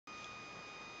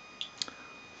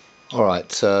Alright,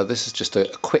 this is just a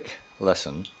quick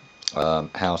lesson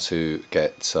how to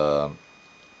get an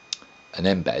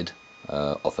embed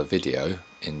of a video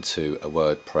into a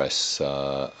WordPress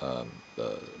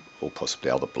or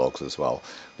possibly other blogs as well,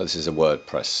 but this is a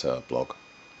WordPress blog.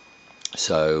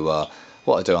 So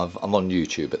what I do, I'm on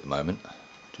YouTube at the moment.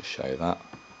 Just show you that.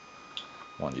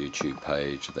 I'm on YouTube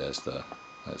page. There's the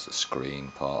screen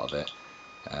part of it,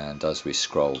 and as we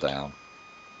scroll down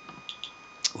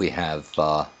we have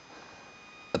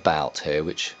about here,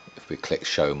 which if we click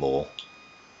show more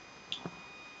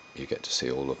you get to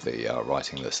see all of the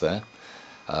writing that's there.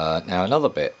 Now another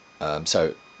bit,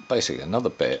 so basically another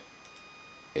bit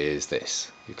is this.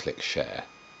 You click share,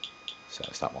 so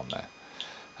it's that one there,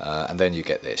 and then you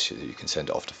get this. You can send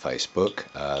it off to Facebook.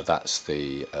 That's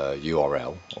the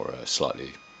URL, or a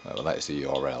slightly well, that is the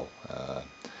URL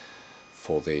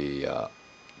for the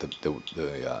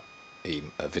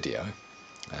video.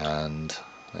 And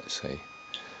let's see,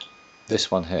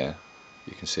 this one here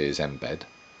you can see is embed,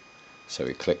 so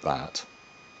we click that,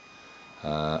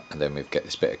 and then we get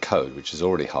this bit of code which is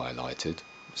already highlighted,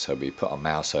 so we put our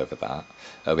mouse over that.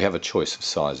 We have a choice of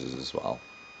sizes as well.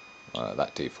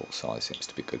 That default size seems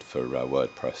to be good for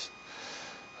WordPress.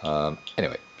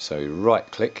 Anyway, so we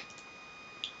right click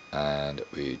and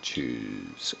we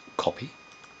choose copy.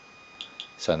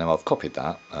 So now I've copied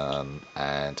that,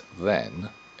 and then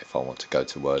if I want to go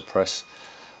to WordPress,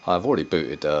 I've already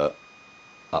booted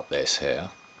up this here,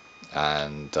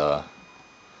 and so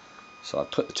I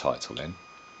put the title in.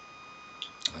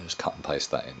 I just cut and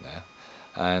paste that in there,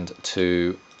 and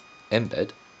to embed,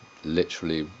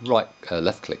 literally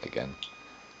left click again,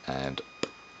 and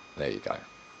there you go,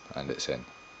 and it's in.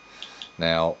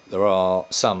 Now there are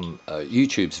some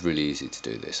YouTube's really easy to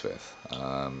do this with.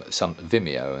 Some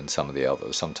Vimeo and some of the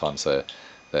others, sometimes they're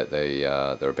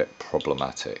a bit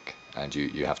problematic, and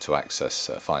you have to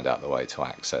find out the way to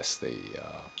access the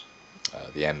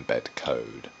embed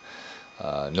code.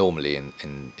 Normally in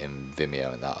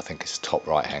Vimeo and that, I think it's top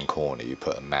right hand corner, you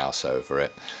put a mouse over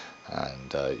it,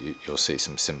 and you'll see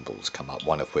some symbols come up,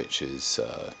 one of which is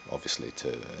obviously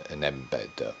to an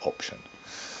embed option.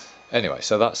 Anyway,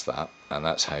 so that's that, and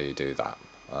that's how you do that.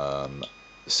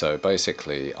 So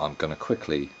basically I'm going to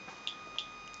quickly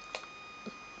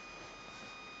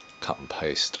cut and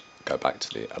paste, go back to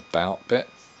the about bit.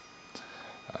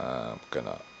 I'm going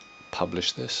to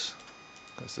publish this,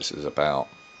 because this is about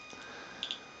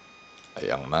a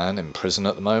young man in prison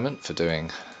at the moment for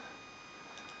doing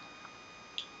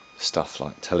stuff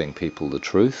like telling people the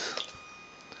truth,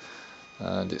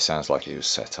 and it sounds like he was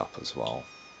set up as well.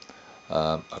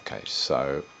 Okay,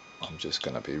 so I'm just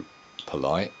going to be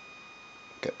polite,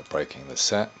 get the breaking the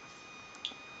set.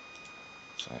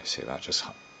 So you see that, just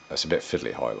that's a bit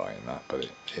fiddly highlighting that, but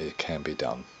it can be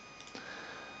done.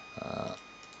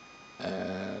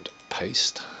 And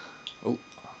paste. Oh,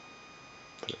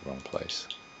 put it in the wrong place.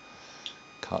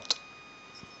 Cut.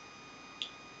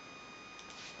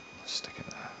 Stick it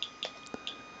there.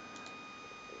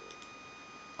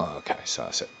 Okay, so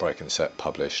that's it. Breaking the set,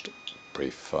 published,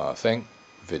 brief thing,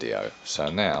 video. So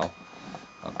now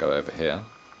I'll go over here.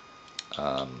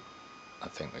 I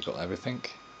think we've got everything.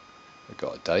 We've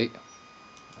got a date,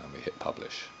 and we hit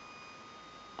publish.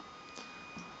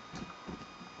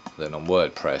 Then on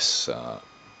WordPress,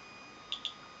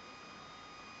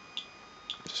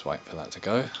 just wait for that to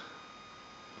go.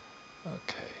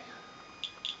 Okay.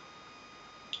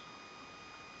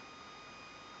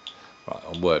 Right,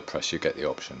 on WordPress you get the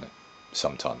option that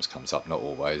sometimes comes up, not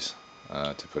always,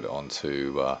 to put it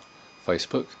onto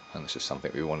Facebook, and this is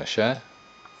something we want to share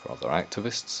for other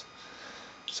activists,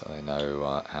 so they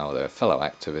know how their fellow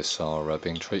activists are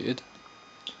being treated.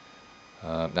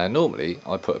 Now normally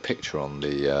I put a picture on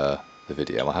the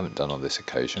video. I haven't done on this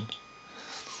occasion,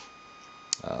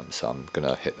 so I'm going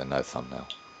to hit the no thumbnail.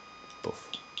 Boof.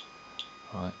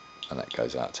 Right, and that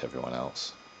goes out to everyone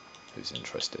else who's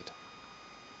interested.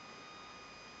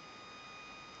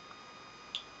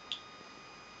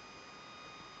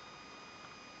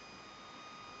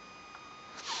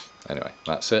 Anyway,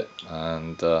 that's it,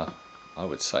 and I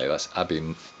would say that's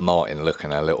Abby Martin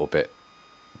looking a little bit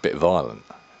violent,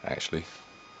 actually,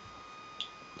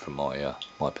 from my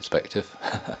perspective.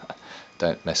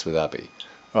 Don't mess with Abby.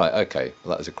 Right, okay, well,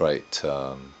 that was a great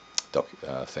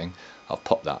thing. I've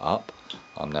popped that up.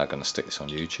 I'm now going to stick this on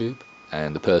YouTube,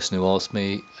 and the person who asked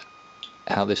me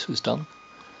how this was done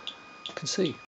can see.